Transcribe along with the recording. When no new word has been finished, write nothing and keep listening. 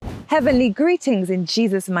Heavenly greetings in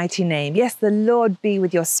Jesus' mighty name. Yes, the Lord be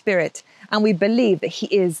with your spirit, and we believe that He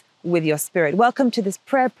is with your spirit. Welcome to this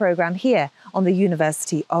prayer program here on the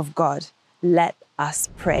University of God. Let us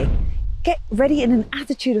pray. Get ready in an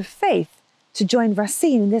attitude of faith to join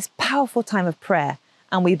Racine in this powerful time of prayer,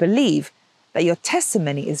 and we believe that your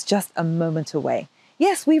testimony is just a moment away.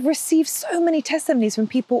 Yes, we've received so many testimonies from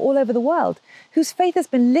people all over the world whose faith has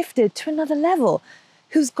been lifted to another level,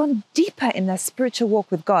 who's gone deeper in their spiritual walk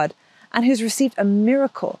with God, and who's received a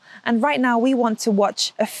miracle. And right now we want to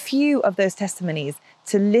watch a few of those testimonies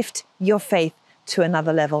to lift your faith to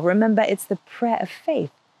another level. Remember, it's the prayer of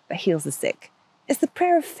faith that heals the sick. It's the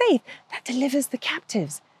prayer of faith that delivers the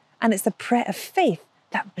captives. And it's the prayer of faith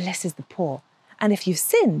that blesses the poor. And if you've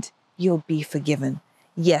sinned, you'll be forgiven.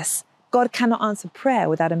 Yes, God cannot answer prayer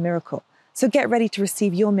without a miracle. So get ready to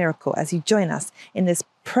receive your miracle as you join us in this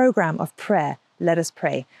program of prayer. Let us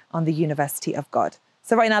pray on the University of God.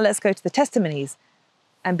 So right now, let's go to the testimonies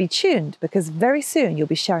and be tuned, because very soon you'll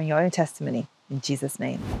be sharing your own testimony in Jesus'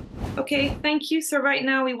 name. Okay, thank you. So right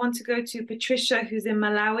now we want to go to Patricia, who's in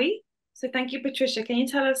Malawi. So thank you, Patricia. Can you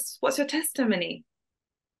tell us what's your testimony?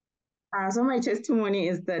 So my testimony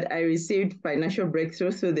is that I received financial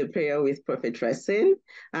breakthrough through the prayer with Prophet Racine.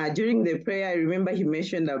 During the prayer, I remember he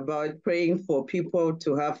mentioned about praying for people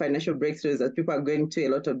to have financial breakthroughs, as people are going to a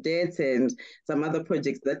lot of debts and some other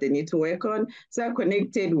projects that they need to work on. So I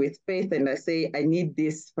connected with faith and I say, I need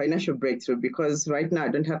this financial breakthrough because right now I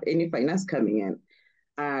don't have any finance coming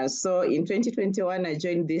in. So in 2021, I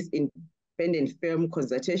joined this independent firm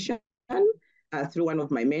consultation through one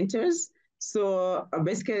of my mentors. So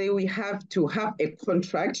basically, we have to have a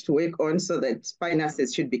contract to work on so that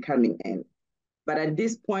finances should be coming in. But at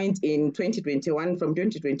this point in 2021, from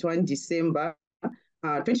 2021 December,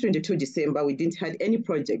 2022 December, we didn't have any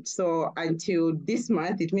project. So until this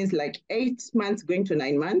month, it means like 8 months going to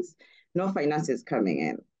 9 months, no finances coming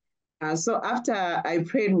in. So after I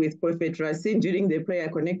prayed with Prophet Racine, during the prayer, I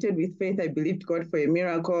connected with faith. I believed God for a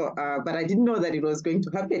miracle, but I didn't know that it was going to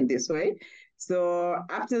happen this way. So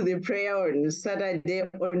after the prayer on Saturday,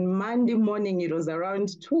 on Monday morning, it was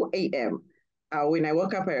around 2 a.m. When I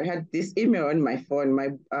woke up, I had this email on my phone.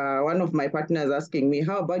 One of my partners asking me,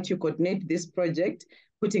 how about you coordinate this project,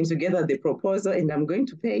 putting together the proposal, and I'm going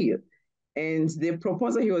to pay you. And the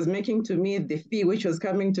proposal he was making to me, the fee which was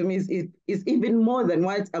coming to me is even more than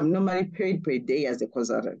what I'm normally paid per day as a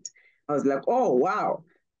consultant. I was like, oh, wow,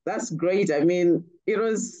 that's great. I mean, it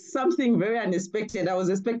was something very unexpected. I was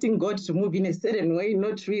expecting God to move in a certain way,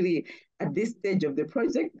 not really at this stage of the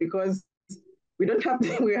project, because we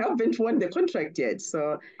haven't won the contract yet.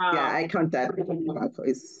 So yeah, I count that.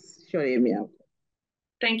 It's surely a miracle.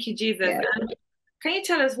 Thank you, Jesus. Yeah. Can you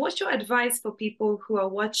tell us what's your advice for people who are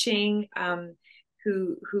watching,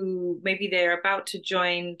 who maybe they're about to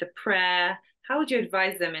join the prayer? How would you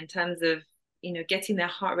advise them in terms of, getting their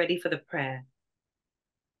heart ready for the prayer?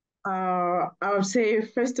 I would say,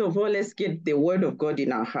 first of all, let's get the word of God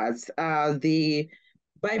in our hearts. The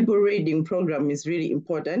Bible reading program is really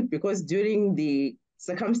important because during the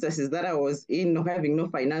circumstances that I was in, having no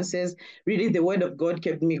finances, really the word of God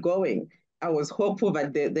kept me going. I was hopeful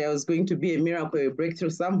that there was going to be a miracle, a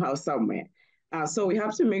breakthrough somehow, somewhere. So we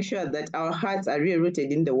have to make sure that our hearts are really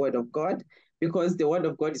rooted in the word of God, because the word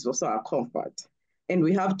of God is also our comfort. And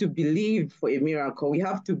we have to believe for a miracle. We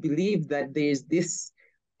have to believe that there is this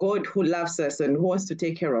God who loves us and who wants to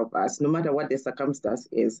take care of us, no matter what the circumstance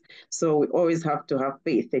is. So we always have to have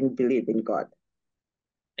faith and believe in God.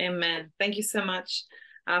 Amen. Thank you so much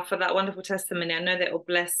for that wonderful testimony. I know that it will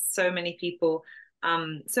bless so many people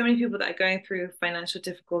that are going through financial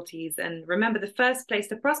difficulties. And remember, the first place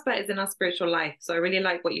to prosper is in our spiritual life. So I really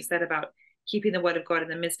like what you said about keeping the word of God in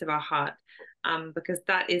the midst of our heart, because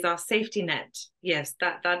that is our safety net. Yes,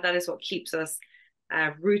 that is what keeps us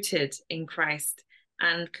rooted in Christ.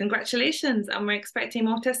 And congratulations. And we're expecting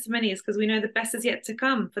more testimonies because we know the best is yet to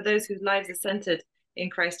come for those whose lives are centered in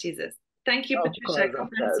Christ Jesus. Thank you, Patricia. God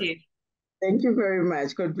bless you. Thank you very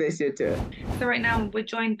much. God bless you too. So right now we're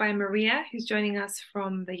joined by Maria, who's joining us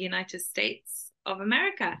from the United States of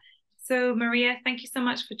America. So Maria, thank you so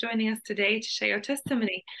much for joining us today to share your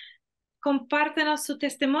testimony. Compártenos su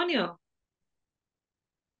testimonio.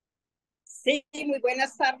 Sí, muy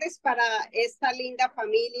buenas tardes para esta linda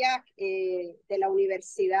familia de la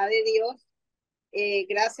Universidad de Dios.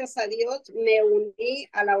 Gracias a Dios me uní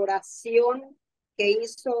a la oración que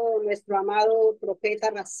hizo nuestro amado profeta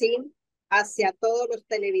Racine hacia todos los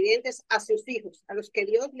televidentes, a sus hijos, a los que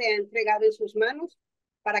Dios le ha entregado en sus manos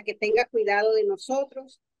para que tenga cuidado de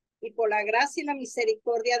nosotros. Y por la gracia y la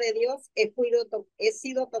misericordia de Dios he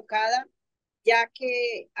sido tocada ya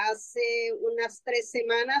que hace unas 3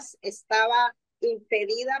 semanas estaba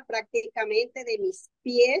impedida prácticamente de mis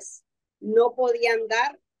pies, no podía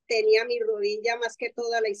andar, tenía mi rodilla más que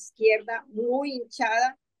toda la izquierda muy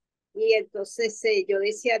hinchada y entonces yo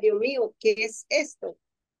decía, Dios mío, ¿qué es esto?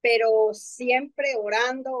 Pero siempre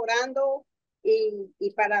orando, orando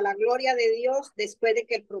y para la gloria de Dios, después de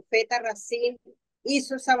que el profeta Racine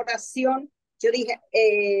hizo esa oración, yo dije,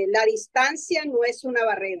 la distancia no es una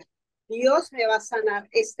barrera. Dios me va a sanar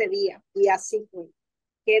este día. Y así fue.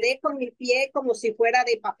 Quedé con mi pie como si fuera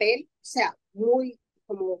de papel, o sea, muy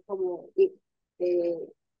eh,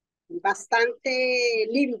 bastante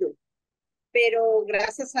lívido. Pero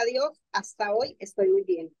gracias a Dios, hasta hoy estoy muy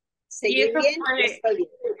bien. Y Seguí bien y estoy bien.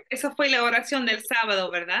 eso fue la oración del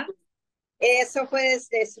sábado, ¿verdad? Eso fue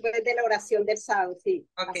después de la oración del sábado, sí.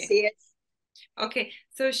 Okay. Así es. Okay,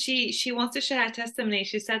 so she wants to share her testimony.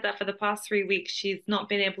 She said that for the past 3 weeks, she's not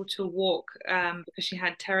been able to walk because she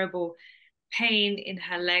had terrible pain in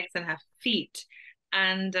her legs and her feet,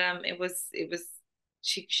 and it was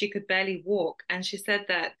she could barely walk. And she said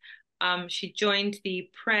that she joined the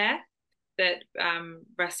prayer that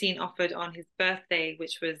Racine offered on his birthday,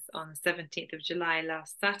 which was on the 17th of July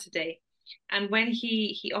last Saturday. And when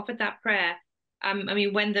he offered that prayer, I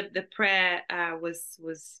mean, when the prayer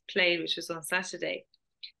was played, which was on Saturday,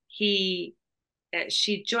 she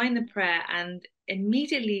joined the prayer, and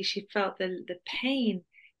immediately she felt the pain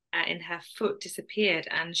in her foot disappeared,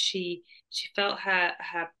 and she felt her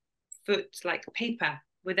foot like paper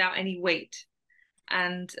without any weight.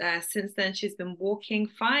 And since then she's been walking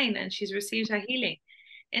fine and she's received her healing.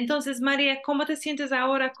 Entonces, María, ¿cómo te sientes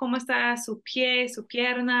ahora? ¿Cómo está su pie, su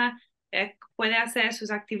pierna? ¿Puede hacer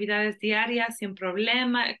sus actividades diarias sin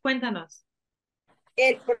problema? Cuéntanos.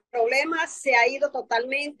 El problema se ha ido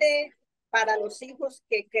totalmente para los hijos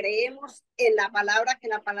que creemos en la palabra, que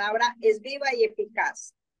la palabra es viva y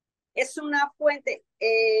eficaz. Es una fuente.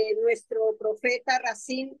 Nuestro profeta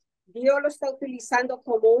Racine, Dios lo está utilizando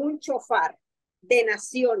como un chofar de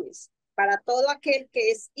naciones. Para todo aquel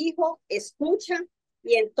que es hijo, escucha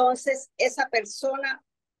y entonces esa persona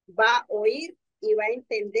va a oír y va a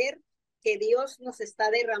entender que Dios nos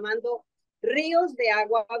está derramando ríos de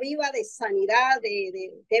agua viva, de sanidad,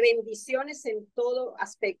 de bendiciones en todo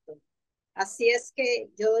aspecto. Así es que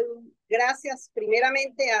yo doy gracias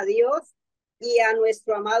primeramente a Dios y a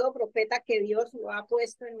nuestro amado profeta que Dios lo ha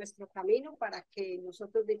puesto en nuestro camino para que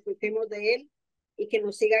nosotros disfrutemos de él y que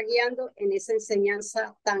nos siga guiando en esa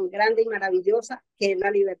enseñanza tan grande y maravillosa que es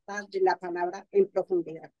la libertad de la palabra en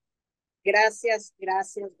profundidad. Gracias,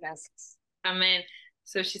 gracias, gracias. Amen.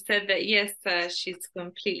 So she said that yes, she's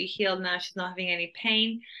completely healed now. She's not having any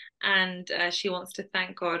pain, and she wants to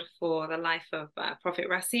thank God for the life of Prophet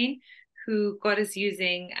Racine, who God is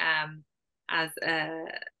using as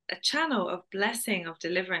a channel of blessing, of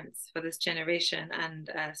deliverance for this generation, and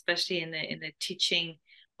especially in the teaching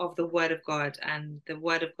of the Word of God. And the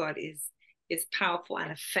Word of God is powerful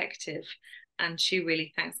and effective. And she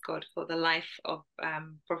really thanks God for the life of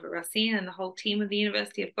Prophet Racine and the whole team of the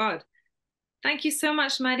University of God. Thank you so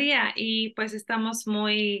much, María. Y pues estamos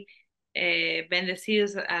muy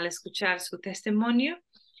bendecidos al escuchar su testimonio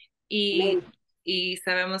y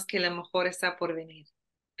sabemos que lo mejor está por venir.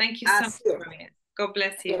 Thank you so much, María. God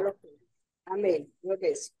bless you. Amen.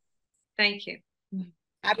 Thank you.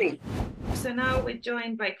 Amen. So now we're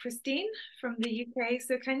joined by Christine from the UK.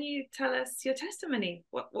 So can you tell us your testimony?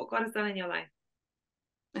 What God has done in your life?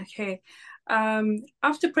 Okay.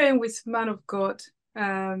 After praying with man of God,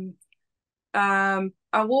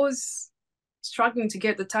 I was struggling to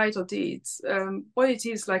get the title deeds. What it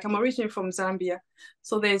is, like, I'm originally from Zambia,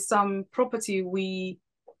 so there's some property we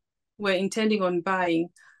were intending on buying,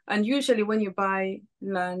 and usually when you buy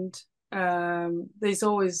land, there's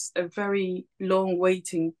always a very long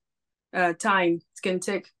waiting time. It can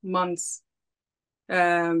take months,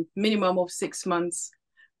 minimum of 6 months,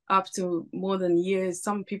 up to more than years.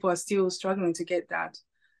 Some people are still struggling to get that,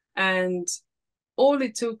 and all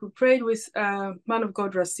it took, we prayed with man of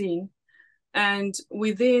God Racine, and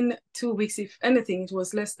within 2 weeks, if anything, it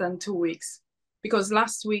was less than 2 weeks, because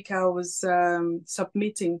last week I was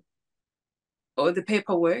submitting the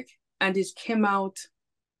paperwork, and it came out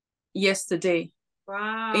yesterday.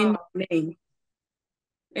 Wow.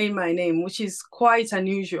 in my name, which is quite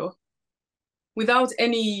unusual, without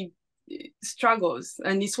any struggles,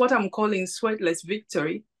 and it's what I'm calling sweatless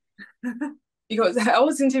victory. Because I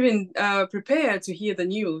wasn't even prepared to hear the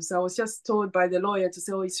news. I was just told by the lawyer to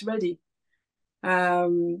say, oh, it's ready.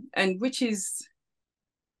 And which is,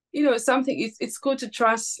 you know, something, it's good to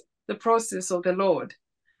trust the process of the Lord.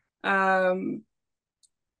 When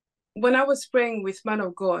I was praying with man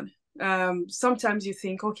of God, sometimes you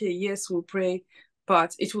think, okay, yes, we'll pray,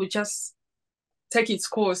 but it will just take its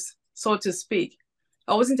course, so to speak.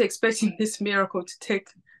 I wasn't expecting this miracle to take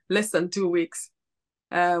less than 2 weeks,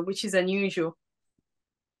 which is unusual.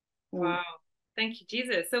 Wow. Thank you,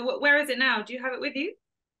 Jesus. So where is it now? Do you have it with you?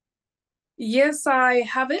 Yes, I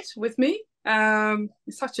have it with me.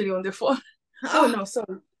 It's actually on the phone. Oh, no,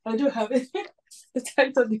 sorry. I do have it. The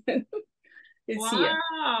title is here.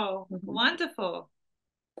 Wow. Wonderful.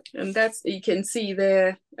 And that's, you can see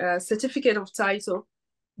the certificate of title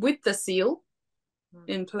with the seal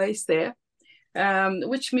in place there,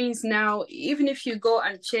 which means now, even if you go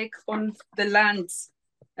and check on the lands,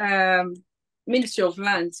 Ministry of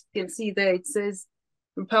Lands, you can see there it says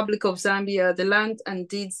Republic of Zambia, the Land and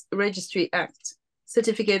Deeds Registry Act,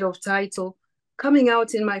 certificate of title, coming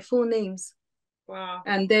out in my full names. Wow.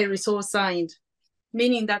 And there is all signed,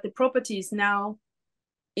 meaning that the property is now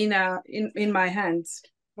in my hands.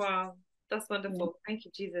 Wow, that's wonderful. Thank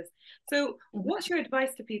you, Jesus. So what's your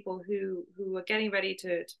advice to people who are getting ready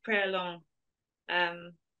to pray along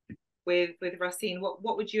with Racine?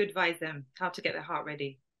 What would you advise them how to get their heart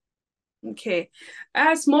ready? Okay,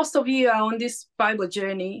 as most of you are on this Bible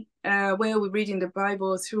journey, where we're reading the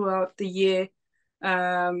Bible throughout the year,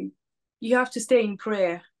 you have to stay in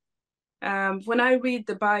prayer. When I read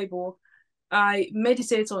the Bible, I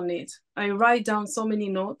meditate on it. I write down so many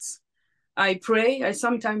notes. I pray. I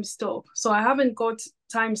sometimes stop. So I haven't got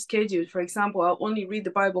time scheduled. For example, I'll only read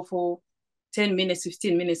the Bible for 10 minutes,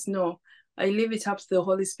 15 minutes. No, I leave it up to the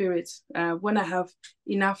Holy Spirit when I have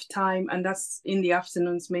enough time, and that's in the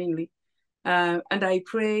afternoons mainly. And I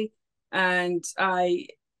pray, and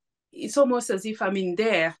it's almost as if I'm in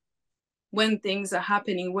there when things are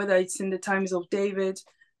happening, whether it's in the times of David,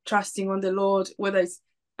 trusting on the Lord, whether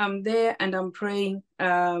I'm there and I'm praying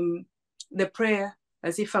the prayer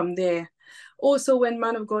as if I'm there. Also, when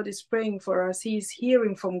man of God is praying for us, he's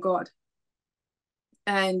hearing from God.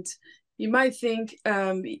 And you might think,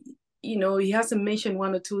 he hasn't mentioned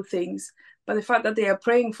one or two things, but the fact that they are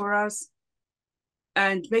praying for us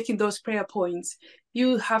and making those prayer points,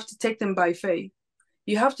 you have to take them by faith.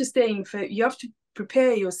 You have to stay in faith. You have to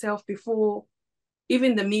prepare yourself before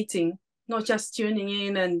even the meeting, not just tuning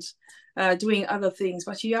in and doing other things,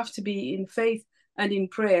 but you have to be in faith and in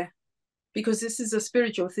prayer, because this is a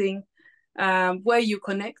spiritual thing where you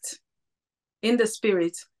connect in the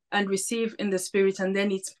spirit and receive in the spirit, and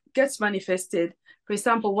then it gets manifested. For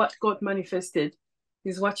example, what God manifested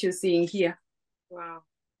is what you're seeing here. Wow.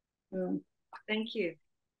 Thank you.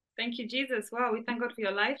 Thank you, Jesus. Wow, we thank God for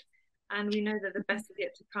your life, and we know that the best is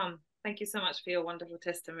yet to come. Thank you so much for your wonderful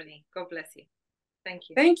testimony. God bless you. Thank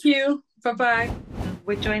you. Thank you. Bye-bye.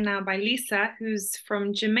 We're joined now by Lisa, who's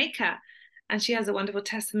from Jamaica, and she has a wonderful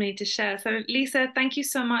testimony to share. So Lisa, thank you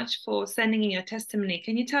so much for sending in your testimony.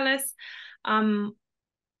 Can you tell us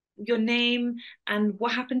your name and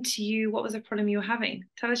what happened to you? What was the problem you were having?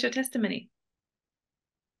 Tell us your testimony.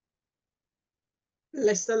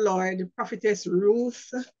 Bless the Lord. Prophetess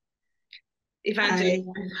Ruth. Evangelist.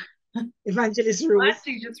 Evangelist Ruth. Well,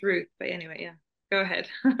 actually just Ruth, but anyway, yeah. Go ahead.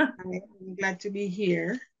 I'm glad to be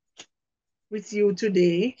here with you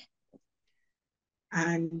today.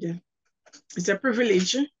 And it's a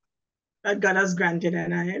privilege that God has granted,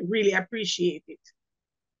 and I really appreciate it.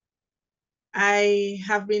 I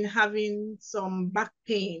have been having some back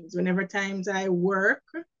pains. Whenever times I work,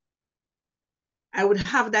 I would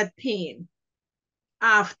have that pain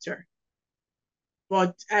after.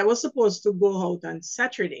 But I was supposed to go out on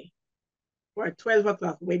Saturday for a 12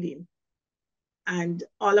 o'clock wedding. And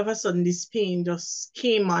all of a sudden, this pain just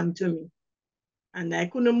came on to me. And I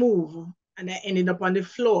couldn't move. And I ended up on the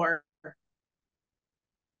floor.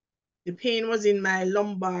 The pain was in my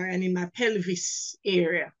lumbar and in my pelvis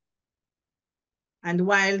area. And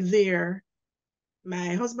while there,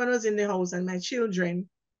 my husband was in the house and my children,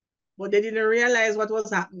 but they didn't realize what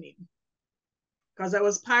was happening because I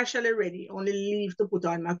was partially ready, only leave to put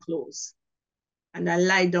on my clothes. And I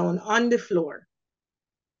lie down on the floor.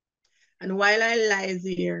 And while I lie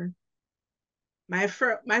there, my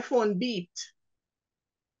phone beeped.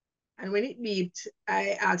 And when it beeped,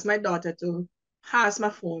 I asked my daughter to pass my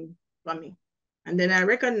phone for me. And then I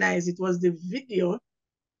recognized it was the video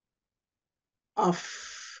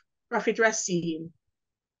of Prophet Racine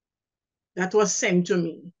that was sent to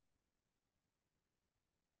me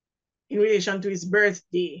in relation to his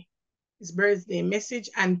birthday message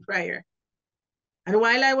and prayer. And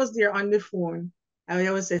while I was there on the phone, I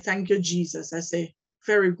always say, thank you, Jesus. I say,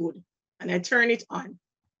 very good. And I turn it on.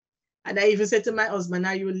 And I even said to my husband,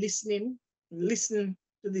 are you listening? Listen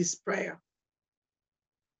to this prayer.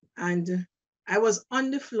 And I was on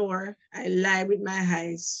the floor. I lie with my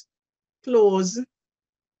eyes close.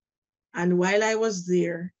 And while I was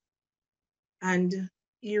there, and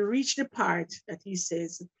he reached the part that he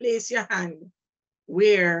says, place your hand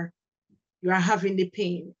where you are having the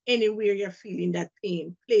pain. Anywhere you're feeling that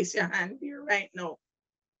pain, place your hand there right now.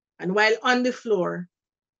 And while on the floor,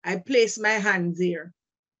 I placed my hand there.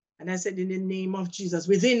 And I said, in the name of Jesus,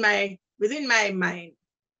 within my mind.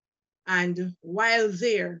 And while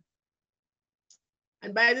there,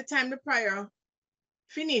 and by the time the prayer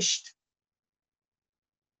finished,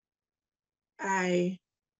 I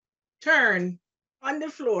turned on the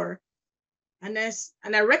floor and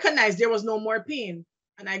I recognized there was no more pain.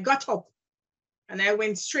 And I got up and I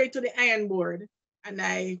went straight to the iron board and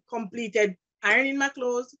I completed ironing my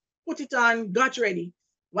clothes, put it on, got ready.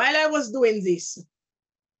 While I was doing this,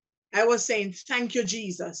 I was saying, thank you,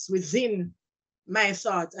 Jesus, within my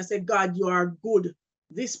thoughts. I said, God, you are good.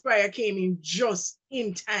 This prayer came in just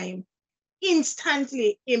in time.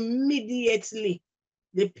 Instantly, immediately,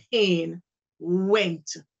 the pain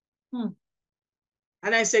went. And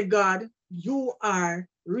I said, God, you are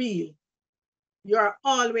real. You are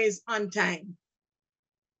always on time.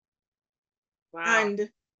 Wow. And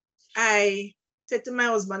I said to my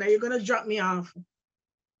husband, are you going to drop me off?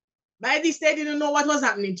 By this, they didn't know what was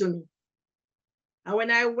happening to me. And when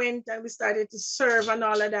I went and we started to serve and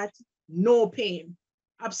all of that, no pain,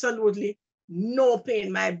 absolutely no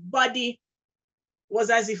pain. My body was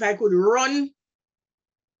as if I could run,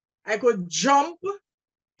 I could jump.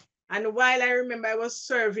 And while I remember I was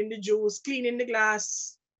serving the juice, cleaning the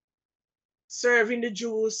glass, serving the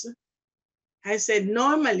juice, I said,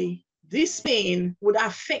 normally this pain would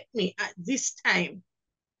affect me at this time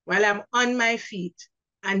while I'm on my feet.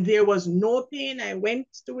 And there was no pain. I went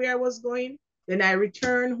to where I was going. Then I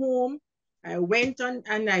returned home. I went on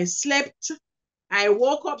and I slept. I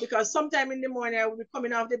woke up because sometime in the morning I would be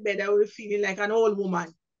coming off the bed. I would be feeling like an old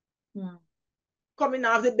woman. Coming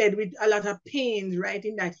off the bed with a lot of pains right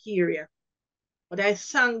in that area. But I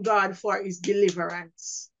thank God for his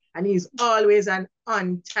deliverance. And he's always an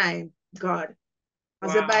on-time God.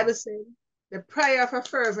 As the Bible says, the prayer of a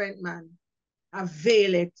fervent man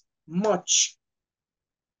availeth much.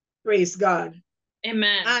 Praise God.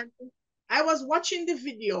 Amen. And I was watching the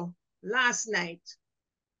video last night.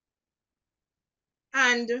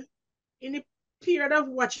 And in the period of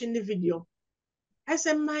watching the video, I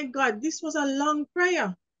said, my God, this was a long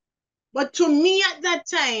prayer. But to me at that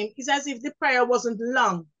time, it's as if the prayer wasn't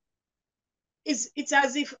long. It's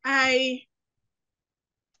as if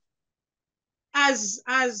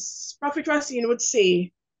as Prophet Racine would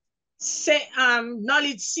say,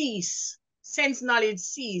 knowledge cease, sense knowledge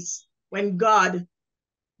cease when God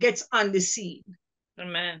gets on the scene.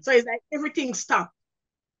 Amen. So it's like everything stopped.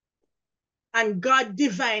 And God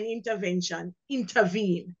divine intervention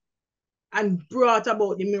intervened and brought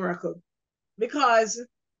about the miracle. Because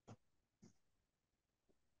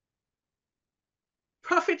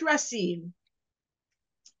Prophet Racine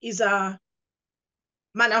is a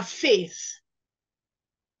man of faith.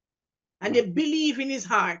 And they believe in his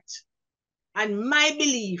heart. And my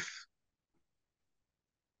belief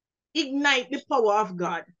ignite the power of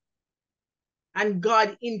God. And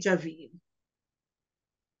God intervened.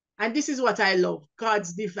 And this is what I love,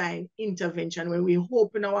 God's divine intervention when we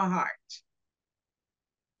open our heart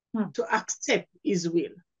to accept his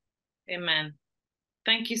will. Amen.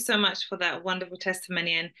 Thank you so much for that wonderful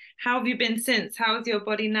testimony. And how have you been since? How is your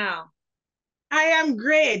body now? I am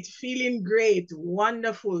great, feeling great,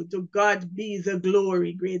 wonderful. To God be the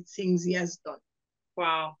glory, great things he has done.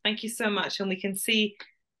 Wow, thank you so much. And we can see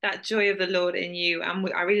that joy of the Lord in you. And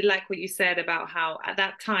I really like what you said about how at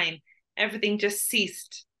that time, everything just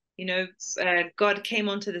ceased. You know, God came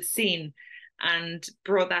onto the scene and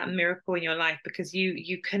brought that miracle in your life because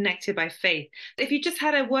you connected by faith. If you just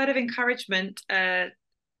had a word of encouragement, a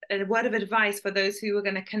word of advice for those who are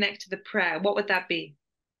going to connect to the prayer, what would that be?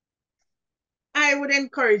 I would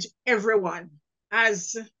encourage everyone,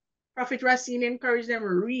 as Prophet Racine encouraged them,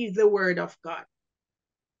 read the word of God.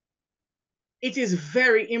 It is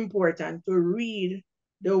very important to read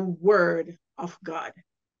the word of God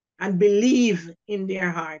and believe in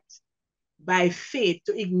their heart by faith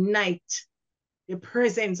to ignite the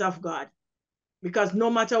presence of God. Because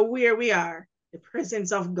no matter where we are, the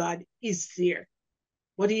presence of God is there.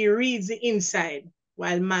 But he reads the inside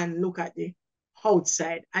while man look at the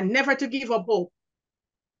outside, and never to give up hope,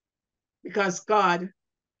 because God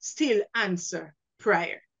still answer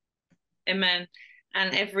prayer. Amen.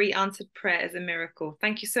 And every answered prayer is a miracle.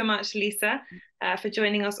 Thank you so much, Lisa, for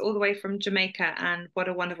joining us all the way from Jamaica. And what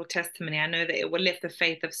a wonderful testimony. I know that it will lift the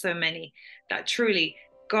faith of so many, that truly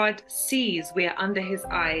God sees, we are under his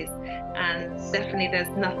eyes, and definitely there's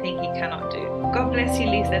nothing he cannot do. God bless you,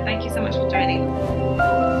 Lisa. Thank you so much for joining.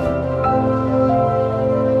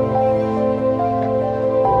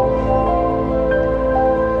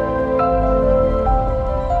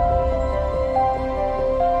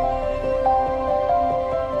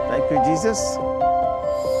 Thank you, Jesus.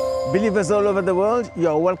 Believers all over the world, you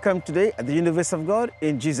are welcome today at the Universe of God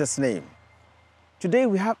in Jesus' name. Today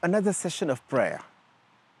we have another session of prayer.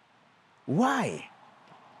 Why?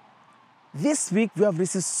 This week we have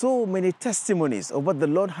received so many testimonies of what the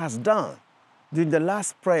Lord has done during the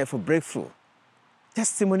last prayer for breakthrough.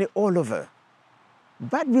 Testimony all over.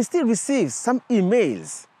 But we still receive some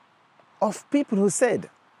emails of people who said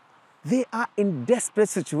they are in desperate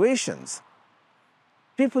situations.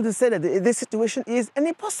 People who said that this situation is an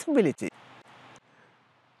impossibility.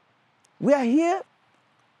 We are here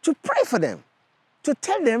to pray for them, to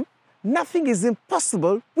tell them nothing is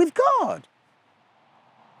impossible with God.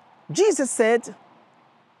 Jesus said,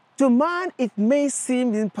 to man it may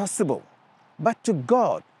seem impossible, but to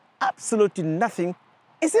God, absolutely nothing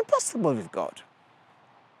is impossible with God.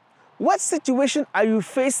 What situation are you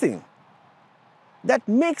facing that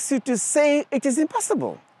makes you to say it is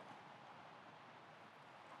impossible?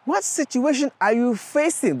 What situation are you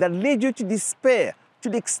facing that leads you to despair to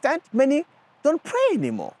the extent many don't pray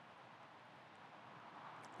anymore?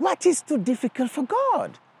 What is too difficult for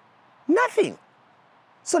God? Nothing.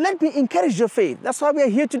 So let me encourage your faith. That's why we are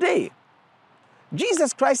here today.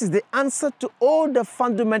 Jesus Christ is the answer to all the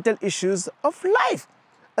fundamental issues of life.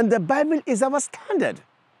 And the Bible is our standard.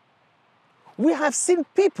 We have seen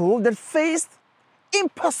people that faced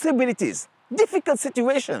impossibilities, difficult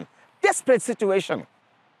situations, desperate situations.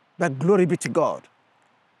 But glory be to God,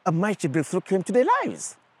 a mighty breakthrough came to their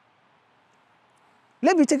lives.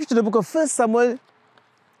 Let me take you to the book of 1 Samuel,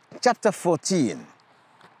 chapter 14.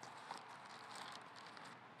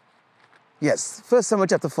 Yes, 1 Samuel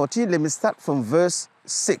chapter 14, let me start from verse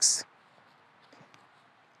 6.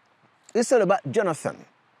 It's all about Jonathan.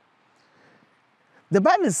 The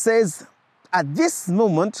Bible says, at this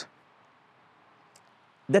moment,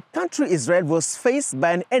 the country Israel was faced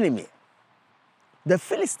by an enemy. The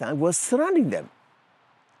Philistines were surrounding them,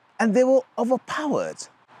 and they were overpowered.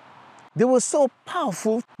 They were so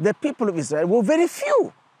powerful, the people of Israel were very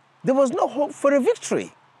few. There was no hope for a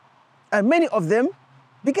victory, and many of them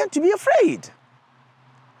began to be afraid.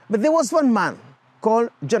 But there was one man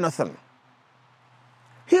called Jonathan.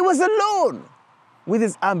 He was alone with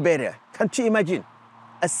his arm bearer. Can't you imagine?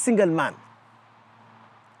 A single man.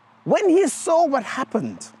 When he saw what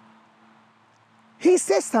happened, he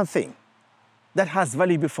said something that has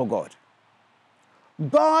value before God.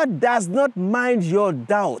 God does not mind your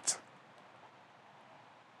doubt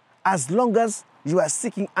as long as you are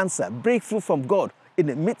seeking answer, breakthrough from God in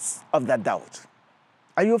the midst of that doubt.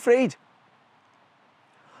 Are you afraid?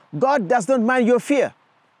 God does not mind your fear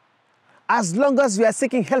as long as you are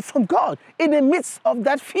seeking help from God in the midst of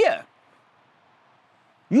that fear.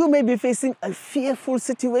 You may be facing a fearful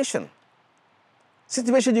situation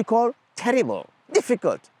you call terrible,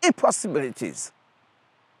 difficult, impossibilities.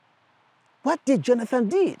 What did Jonathan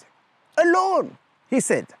did? Alone, he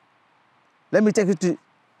said. Let me take you to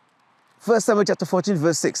 1 Samuel chapter 14,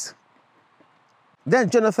 verse 6. Then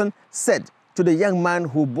Jonathan said to the young man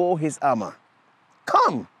who bore his armor,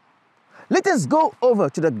 "Come, let us go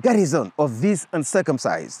over to the garrison of these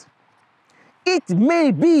uncircumcised. It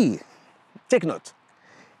may be," take note,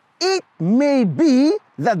 "it may be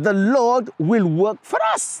that the Lord will work for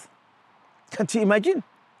us." Can't you imagine?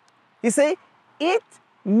 He said, "It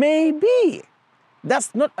may be."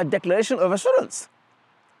 That's not a declaration of assurance.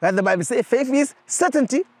 But the Bible says faith is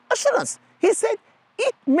certainty, assurance. He said,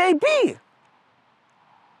 "It may be."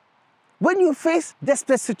 When you face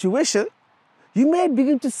desperate situation, you may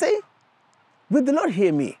begin to say, "Will the Lord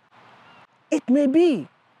hear me?" It may be.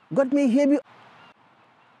 God may hear me.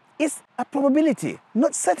 It's a probability,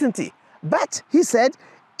 not certainty. But he said,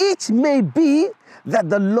 "It may be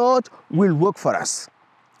that the Lord will work for us.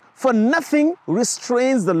 For nothing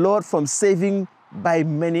restrains the Lord from saving by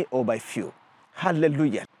many or by few."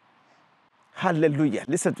 Hallelujah. Hallelujah.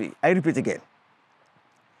 Listen to me. I repeat again.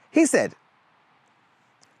 He said,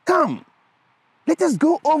 "Come, let us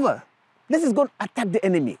go over. Let us go attack the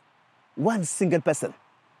enemy." One single person.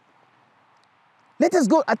 Let us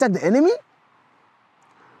go attack the enemy.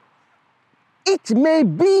 It may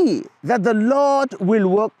be that the Lord will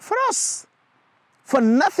work for us. For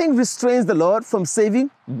nothing restrains the Lord from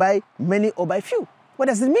saving by many or by few. What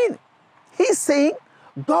does it mean? He's saying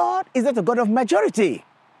God is not a God of majority.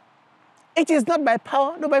 It is not by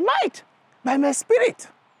power, nor by might, by my spirit.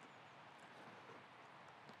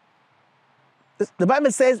 The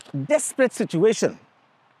Bible says desperate situation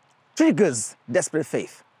triggers desperate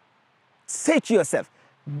faith. Say to yourself,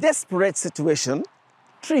 desperate situation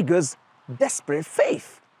triggers desperate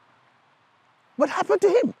faith. What happened to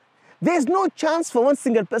him? There's no chance for one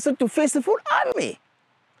single person to face a full army.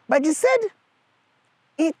 But he said,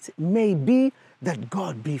 it may be that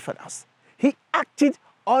God be for us. He acted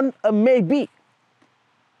on a maybe.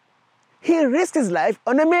 He risked his life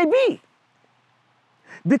on a maybe.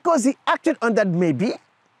 Because he acted on that maybe,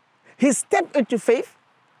 he stepped into faith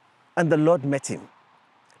and the Lord met him.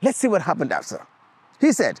 Let's see what happened after.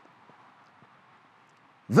 He said,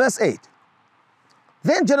 verse 8,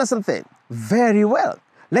 then Jonathan said, very well,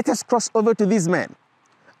 let us cross over to these men,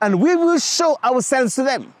 and we will show ourselves to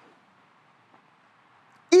them.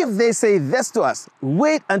 If they say this to us,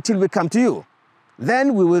 wait until we come to you,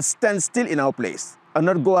 then we will stand still in our place and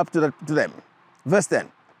not go up to them. Verse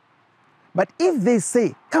 10. But if they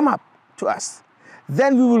say, come up to us,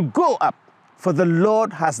 then we will go up, for the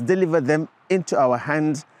Lord has delivered them into our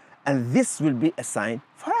hands, and this will be a sign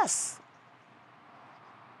for us.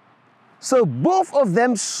 So both of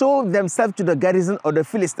them showed themselves to the garrison of the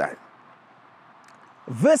Philistine.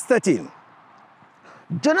 Verse 13.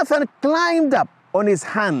 Jonathan climbed up on his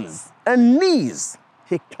hands and knees.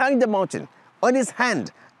 He climbed the mountain on his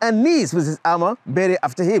hand and knees with his armor bearer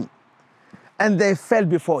after him. And they fell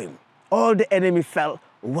before him. All the enemy fell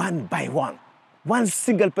one by one. One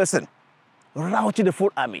single person routed the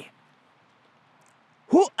full army.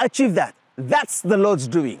 Who achieved that? That's the Lord's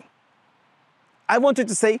doing. I want you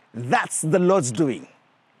to say, that's the Lord's doing.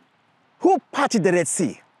 Who parted the Red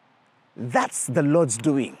Sea? That's the Lord's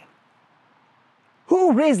doing.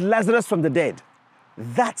 Who raised Lazarus from the dead?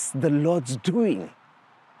 That's the Lord's doing.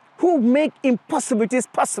 Who made impossibilities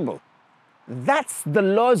possible? That's the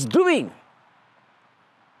Lord's doing.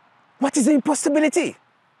 What is the impossibility?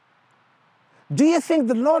 Do you think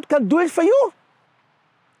the Lord can do it for you?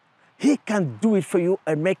 He can do it for you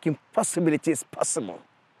and make impossibilities possible.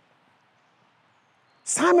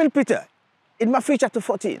 Simon Peter, in Matthew chapter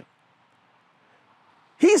 14,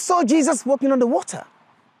 he saw Jesus walking on the water.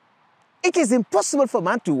 It is impossible for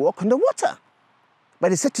man to walk on the water.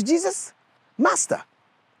 But he said to Jesus, Master,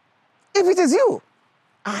 if it is you,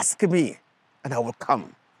 ask me and I will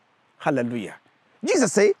come. Hallelujah.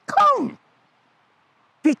 Jesus said, come.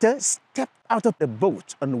 Peter stepped out of the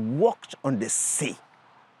boat and walked on the sea.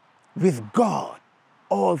 With God,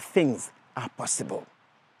 all things are possible.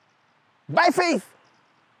 By faith.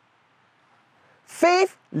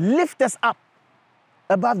 Faith lifts us up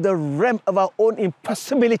above the realm of our own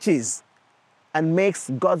impossibilities and makes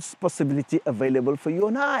God's possibility available for you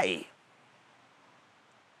and I.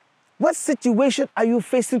 What situation are you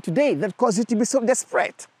facing today that caused you to be so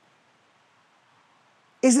desperate?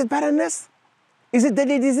 Is it barrenness? Is it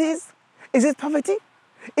deadly disease? Is it poverty?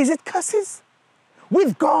 Is it curses?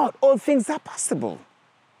 With God, all things are possible.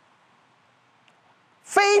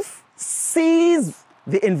 Faith sees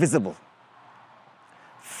the invisible.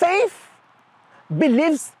 Faith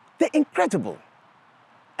believes the incredible.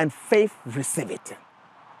 And faith receives it.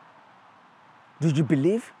 Did you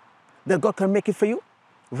believe that God can make it for you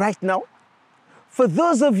right now? For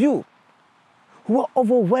those of you who are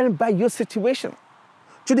overwhelmed by your situation,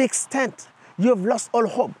 to the extent you have lost all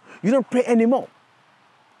hope, you don't pray anymore,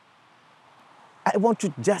 I want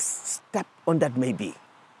to just step on that maybe.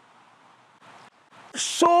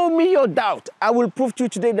 Show me your doubt. I will prove to you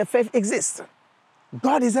today that faith exists.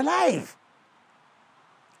 God is alive.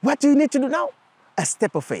 What do you need to do now? A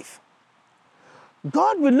step of faith.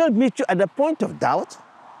 God will not meet you at the point of doubt.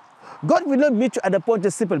 God will not meet you at the point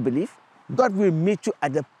of simple belief. God will meet you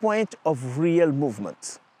at the point of real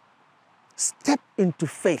movement. Step into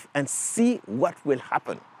faith and see what will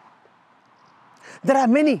happen. There are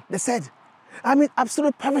many that said, I'm in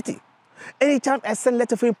absolute poverty. Anytime I send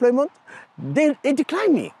letter for employment, they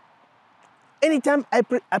decline me. Anytime I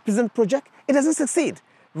present project, it doesn't succeed.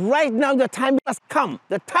 Right now, the time has come.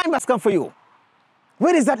 The time has come for you.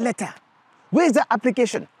 Where is that letter? Where is that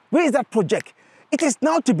application? Where is that project? It is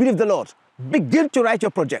now to believe the Lord. Begin to write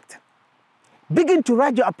your project. Begin to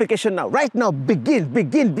write your application now. Right now,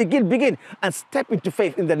 begin, and step into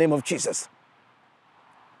faith in the name of Jesus.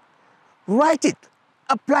 Write it,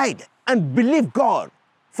 apply it, and believe God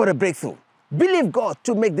for a breakthrough. Believe God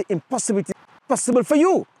to make the impossibility possible for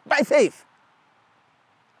you by faith.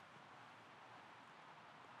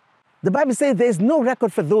 The Bible says there is no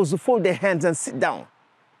record for those who fold their hands and sit down.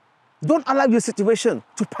 Don't allow your situation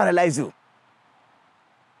to paralyze you.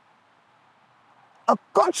 A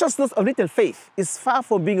consciousness of little faith is far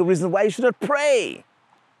from being a reason why you should not pray.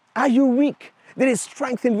 Are you weak? There is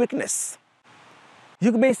strength in weakness.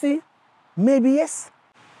 You may see Maybe yes.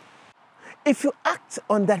 If you act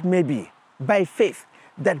on that maybe by faith,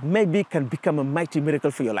 that maybe can become a mighty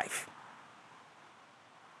miracle for your life.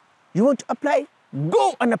 You want to apply?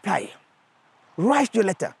 Go and apply. Write your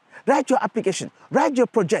letter, write your application, write your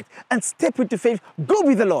project, and step into faith. Go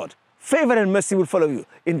with the Lord. Favor and mercy will follow you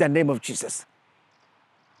in the name of Jesus.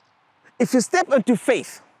 If you step into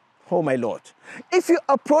faith, oh my Lord, if you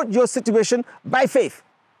approach your situation by faith,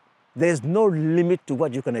 there is no limit to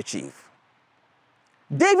what you can achieve.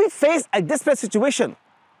 David faced a desperate situation.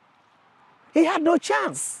 He had no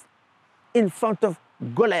chance in front of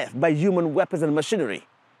Goliath by human weapons and machinery.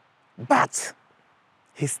 But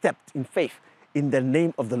he stepped in faith in the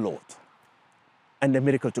name of the Lord, and the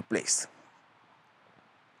miracle took place.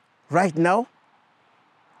 Right now,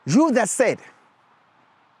 you that said,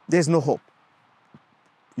 there's no hope.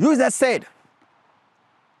 You that said,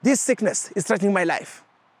 this sickness is threatening my life.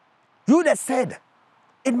 You that said,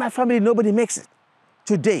 in my family nobody makes it.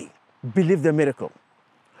 Today, believe the miracle.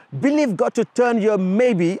 Believe God to turn your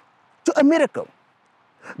maybe to a miracle.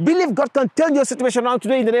 Believe God can turn your situation around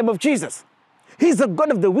today in the name of Jesus. He's the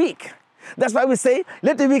God of the weak. That's why we say,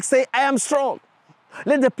 let the weak say, I am strong.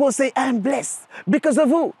 Let the poor say, I am blessed. Because of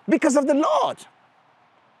who? Because of the Lord.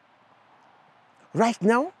 Right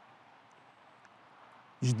now,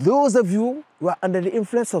 those of you who are under the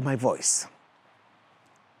influence of my voice,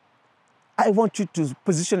 I want you to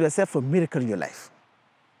position yourself for a miracle in your life.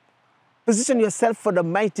 Position yourself for the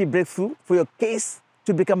mighty breakthrough, for your case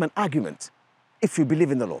to become an argument, if you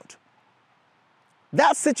believe in the Lord.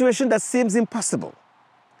 That situation that seems impossible,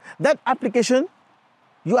 that application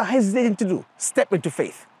you are hesitating to do, step into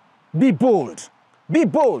faith. Be bold. Be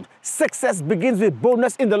bold. Success begins with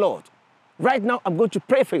boldness in the Lord. Right now, I'm going to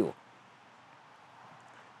pray for you.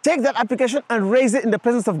 Take that application and raise it in the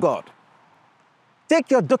presence of God.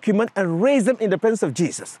 Take your document and raise them in the presence of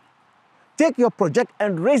Jesus. Take your project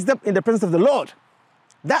and raise them in the presence of the Lord.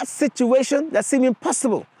 That situation that seemed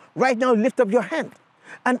impossible, right now lift up your hand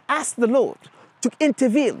and ask the Lord to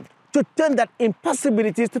intervene, to turn that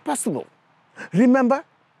impossibilities to possible. Remember,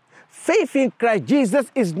 faith in Christ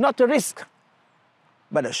Jesus is not a risk,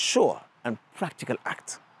 but a sure and practical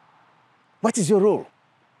act. What is your role?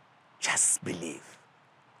 Just believe.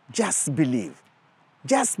 Just believe.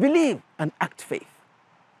 Just believe and act faith.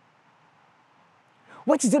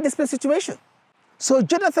 What is your desperate situation? So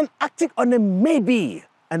Jonathan acted on a maybe,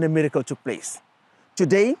 and a miracle took place.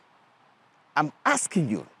 Today, I'm asking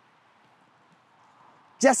you,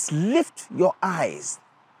 just lift your eyes,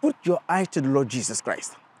 put your eyes to the Lord Jesus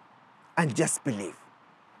Christ, and just believe.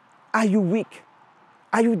 Are you weak?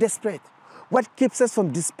 Are you desperate? What keeps us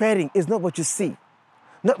from despairing is not what you see,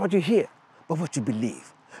 not what you hear, but what you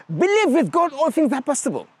believe. Believe with God all things are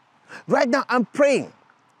possible. Right now, I'm praying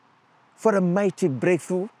for a mighty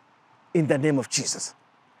breakthrough in the name of Jesus.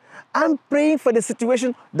 I'm praying for the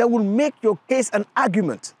situation that will make your case an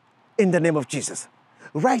argument in the name of Jesus.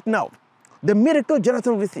 Right now, the miracle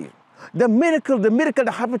Jonathan with you, the miracle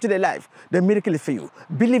that happened to their life, the miracle is for you.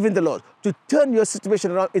 Believe in the Lord to turn your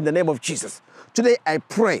situation around in the name of Jesus. Today I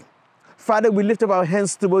pray. Father, we lift up our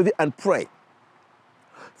hands toward you and pray.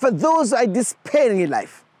 For those who are despairing in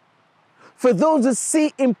life, for those who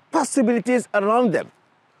see impossibilities around them,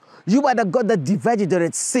 you are the God that divided the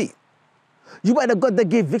Red Sea. You are the God that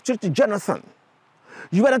gave victory to Jonathan.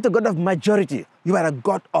 You are not the God of majority. You are a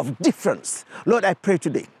God of difference. Lord, I pray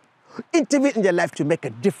today, intervene in their life to make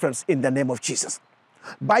a difference in the name of Jesus.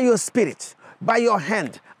 By your Spirit, by your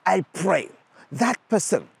hand, I pray that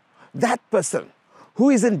person who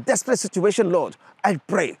is in desperate situation, Lord, I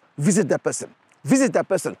pray, visit that person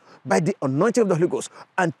by the anointing of the Holy Ghost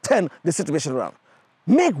and turn the situation around.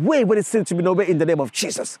 Make way where it seems to be no way in the name of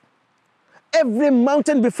Jesus. Every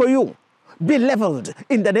mountain before you be leveled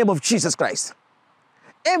in the name of Jesus Christ.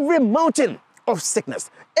 Every mountain of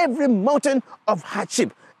sickness, every mountain of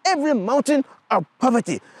hardship, every mountain of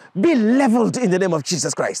poverty be leveled in the name of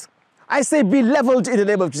Jesus Christ. I say be leveled in the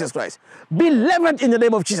name of Jesus Christ. Be leveled in the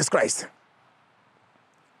name of Jesus Christ.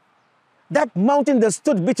 That mountain that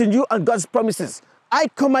stood between you and God's promises, I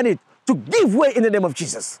command it to give way in the name of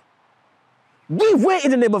Jesus. Give way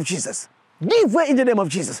in the name of Jesus. Give way in the name of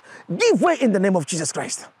Jesus. Give way in the name of Jesus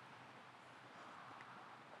Christ.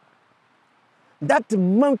 That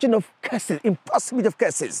mountain of curses, impossibility of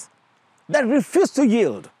curses, that refuse to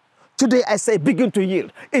yield. Today I say begin to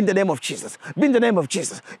yield in the name of Jesus. In the name of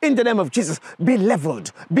Jesus. In the name of Jesus. Be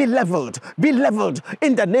leveled. Be leveled. Be leveled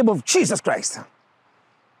in the name of Jesus Christ.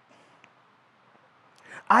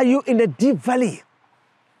 Are you in a deep valley?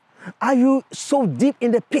 Are you so deep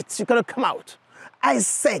in the pits you cannot come out? I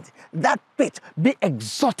said that pit be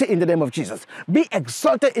exalted in the name of Jesus. Be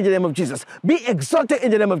exalted in the name of Jesus. Be exalted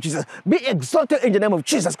in the name of Jesus. Be exalted in the name of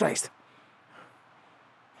Jesus Christ.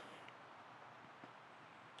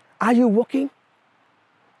 Are you walking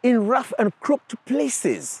in rough and crooked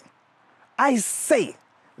places? I say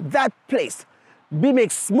that place be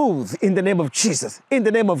made smooth in the name of Jesus. In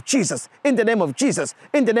the name of Jesus. In the name of Jesus.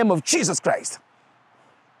 In the name of Jesus Christ.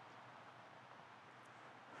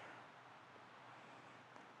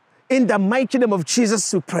 In the mighty name of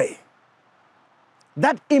Jesus, we pray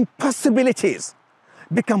that impossibilities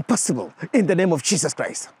become possible in the name of Jesus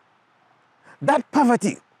Christ. That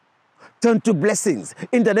poverty turn to blessings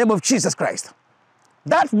in the name of Jesus Christ.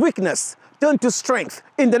 That weakness turn to strength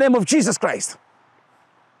in the name of Jesus Christ.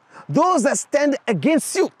 Those that stand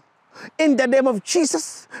against you, in the name of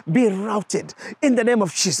Jesus, be routed in the name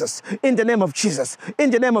of Jesus. In the name of Jesus.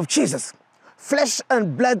 In the name of Jesus. Flesh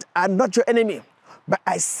and blood are not your enemy. But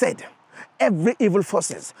I said, every evil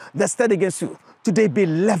forces that stand against you, today be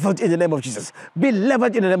leveled in the name of Jesus. Be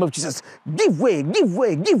leveled in the name of Jesus. Give way, give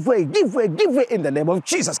way, give way, give way, give way in the name of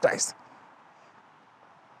Jesus Christ.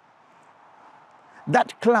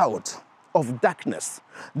 That cloud of darkness,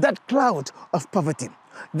 that cloud of poverty,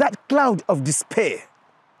 that cloud of despair,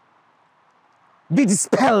 be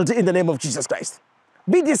dispelled in the name of Jesus Christ.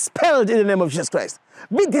 Be dispelled in the name of Jesus Christ.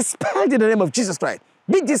 Be dispelled in the name of Jesus Christ.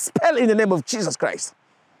 Be dispelled in the name of Jesus Christ.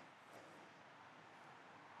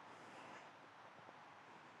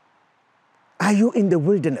 Are you in the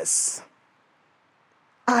wilderness?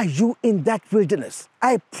 Are you in that wilderness?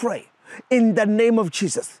 I pray in the name of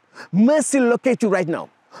Jesus. Mercy locate you right now.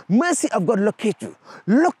 Mercy of God locate you.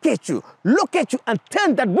 Locate you. Locate you and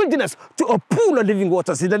turn that wilderness to a pool of living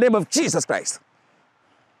waters in the name of Jesus Christ.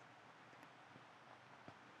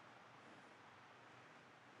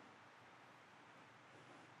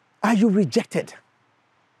 Are you rejected?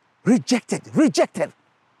 Rejected, rejected.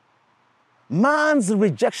 Man's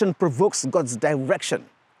rejection provokes God's direction.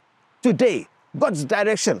 Today, God's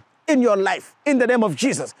direction in your life, in the name of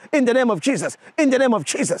Jesus, in the name of Jesus, in the name of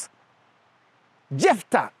Jesus.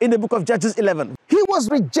 Jephthah, in the book of Judges 11, he was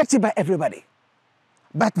rejected by everybody.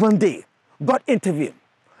 But one day, God intervened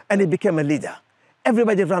and he became a leader.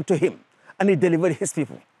 Everybody ran to him and he delivered his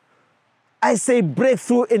people. I say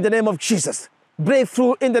breakthrough in the name of Jesus.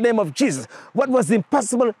 Breakthrough in the name of Jesus. What was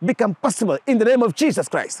impossible become possible in the name of Jesus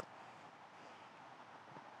Christ.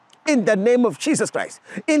 In the name of Jesus Christ.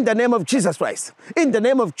 In the name of Jesus Christ. In the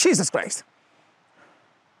name of Jesus Christ.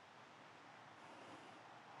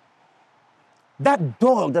 That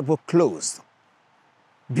door that was closed,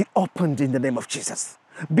 be opened in the name of Jesus.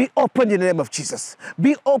 Be opened in the name of Jesus.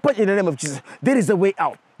 Be opened in the name of Jesus. There is a way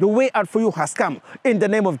out. The way out for you has come in the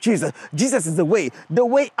name of Jesus. Jesus is the way. The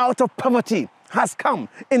way out of poverty has come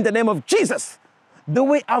in the name of Jesus. The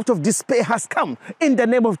way out of despair has come in the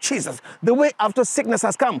name of Jesus. The way out of sickness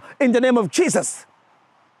has come in the name of Jesus.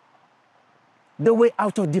 The way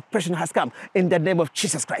out of depression has come in the name of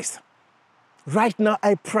Jesus Christ. Right now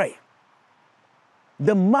I pray,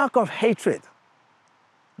 the mark of hatred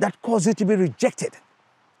that caused you to be rejected,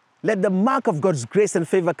 let the mark of God's grace and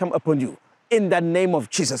favor come upon you in the name of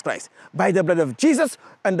Jesus Christ. By the blood of Jesus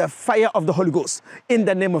and the fire of the Holy Ghost, in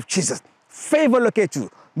the name of Jesus. Favor locate you.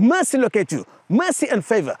 Mercy locate you. Mercy and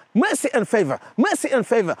favor. Mercy and favor. Mercy and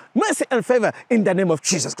favor. Mercy and favor in the name of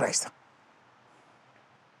Jesus Christ.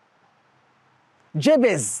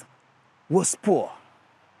 Jabez was poor.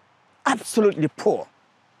 Absolutely poor.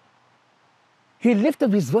 He lifted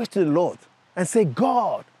up his voice to the Lord and said,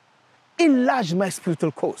 God, enlarge my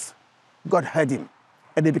spiritual course. God heard him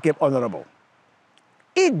and he became honorable.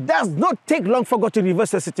 It does not take long for God to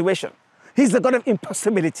reverse the situation. He's the God of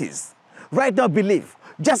impossibilities. Right now, believe.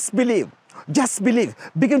 Just believe. Just believe.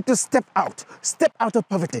 Begin to step out. Step out of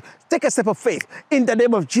poverty. Take a step of faith in the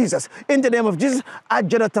name of Jesus. In the name of Jesus, as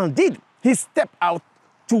Jonathan did. He stepped out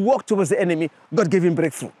to walk towards the enemy. God gave him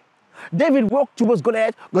breakthrough. David walked towards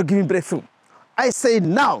Goliath. God gave him breakthrough. I say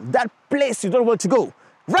now, that place you don't want to go,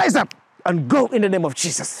 rise up and go in the name of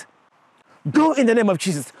Jesus. Go in the name of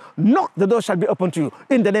Jesus. Knock, the door shall be opened to you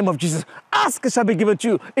in the name of Jesus. Ask, it shall be given to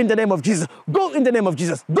you in the name of Jesus. Go in the name of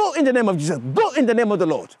Jesus. Go in the name of Jesus. Go in the name of the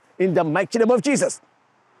Lord. In the mighty name of Jesus.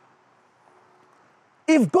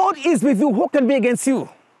 If God is with you, who can be against you?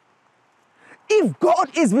 If God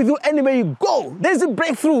is with you, anywhere you go, there's a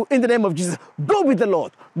breakthrough in the name of Jesus. Go with the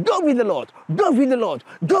Lord. Go with the Lord. Go with the Lord.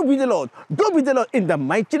 Go with the Lord. Go with the Lord in the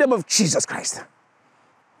mighty name of Jesus Christ.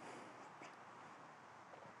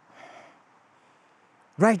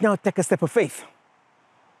 Right now, take a step of faith.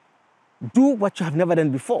 Do what you have never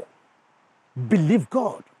done before. Believe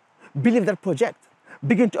God. Believe that project.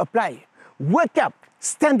 Begin to apply. Wake up,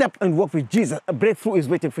 stand up and walk with Jesus. A breakthrough is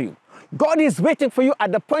waiting for you. God is waiting for you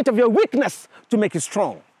at the point of your weakness to make you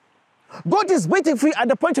strong. God is waiting for you at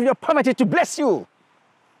the point of your poverty to bless you.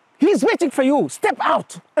 He's waiting for you. Step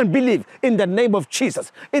out and believe in the name of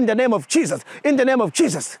Jesus. In the name of Jesus. In the name of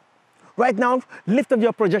Jesus. Right now, lift up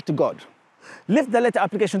your project to God. Lift the letter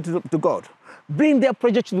application to God. Bring their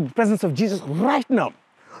project to the presence of Jesus right now.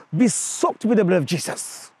 Be soaked with the blood of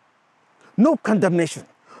Jesus. No condemnation,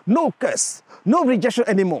 no curse, no rejection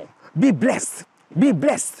anymore. Be blessed. Be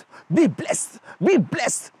blessed. Be blessed. Be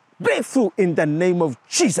blessed. Breakthrough in the name of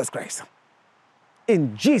Jesus Christ.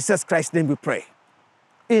 In Jesus Christ's name we pray.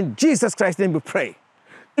 In Jesus Christ's name we pray.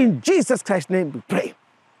 In Jesus Christ's name we pray.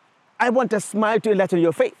 I want a smile to enlighten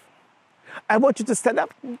your faith. I want you to stand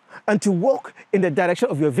up and to walk in the direction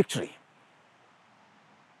of your victory.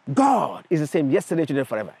 God is the same yesterday, today,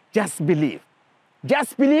 forever. Just believe.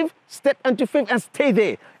 Just believe, step into faith and stay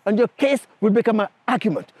there. And your case will become an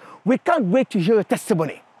argument. We can't wait to hear your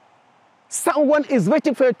testimony. Someone is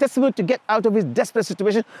waiting for your testimony to get out of his desperate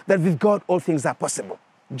situation that with God all things are possible.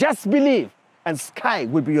 Just believe and sky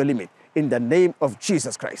will be your limit in the name of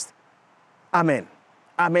Jesus Christ. Amen.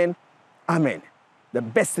 Amen. Amen. The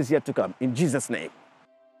best is yet to come in Jesus' name.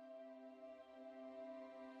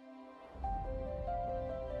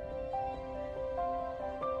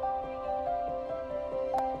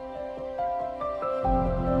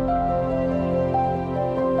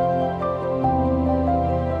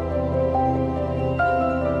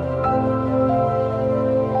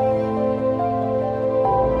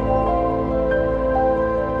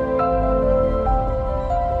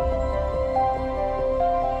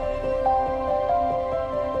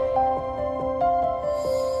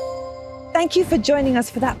 Thank you for joining us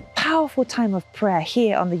for that powerful time of prayer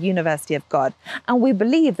here on the University of God. And we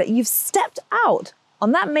believe that you've stepped out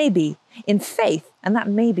on that maybe in faith, and that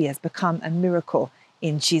maybe has become a miracle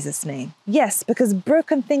in Jesus' name. Yes, because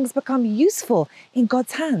broken things become useful in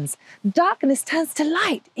God's hands. Darkness turns to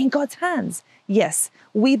light in God's hands. Yes,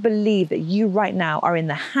 we believe that you right now are in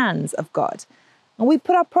the hands of God. And we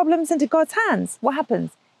put our problems into God's hands. What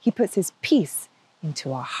happens? He puts his peace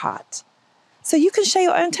into our heart. So you can share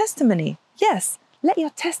your own testimony. Yes, let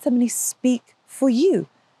your testimony speak for you.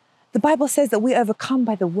 The Bible says that we overcome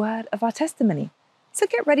by the word of our testimony. So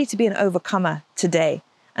get ready to be an overcomer today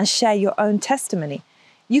and share your own testimony.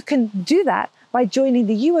 You can do that by joining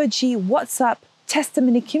the UOG WhatsApp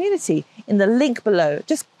testimony community in the link below.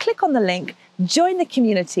 Just click on the link, join the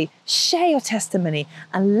community, share your testimony,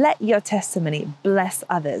 and let your testimony bless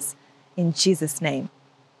others in Jesus' name.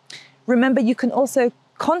 Remember, you can also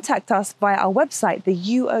contact us via our website,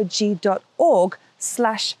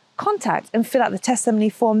 theuog.org/contact, and fill out the testimony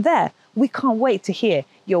form there. We can't wait to hear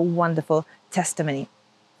your wonderful testimony.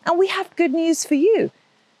 And we have good news for you.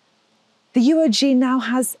 The UOG now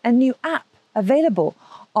has a new app available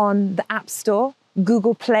on the App Store,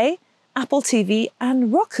 Google Play, Apple TV,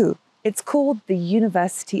 and Roku. It's called the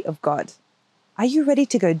University of God. Are you ready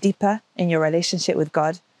to go deeper in your relationship with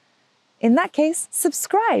God? In that case,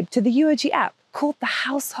 subscribe to the UOG app called the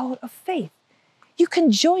Household of Faith. You can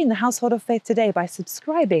join the Household of Faith today by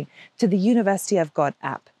subscribing to the University of God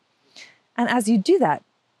app. And as you do that,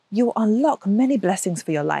 you'll unlock many blessings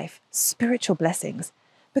for your life, spiritual blessings.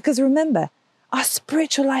 Because remember, our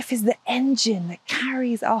spiritual life is the engine that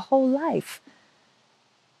carries our whole life.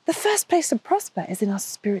 The first place to prosper is in our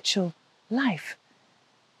spiritual life.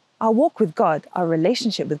 Our walk with God, our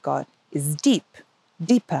relationship with God is deep,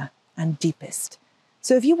 deeper, and deepest.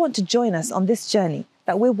 So if you want to join us on this journey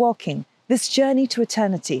that we're walking, this journey to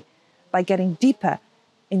eternity, by getting deeper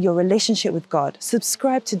in your relationship with God,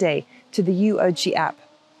 subscribe today to the UOG app.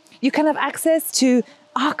 You can have access to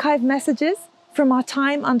archive messages from our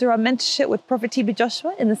time under our mentorship with Prophet T.B.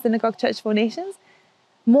 Joshua in the Synagogue Church for Nations,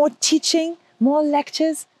 more teaching, more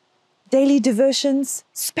lectures, daily devotions,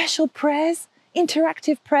 special prayers,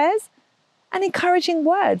 interactive prayers, and encouraging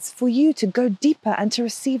words for you to go deeper and to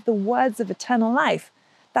receive the words of eternal life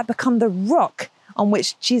that become the rock on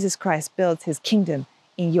which Jesus Christ builds his kingdom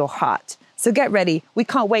in your heart. So get ready. We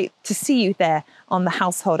can't wait to see you there on the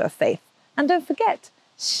Household of Faith. And don't forget,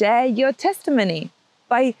 share your testimony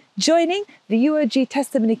by joining the UOG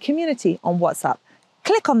testimony community on WhatsApp.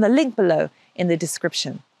 Click on the link below in the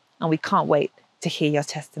description. And we can't wait to hear your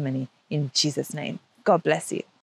testimony in Jesus' name. God bless you.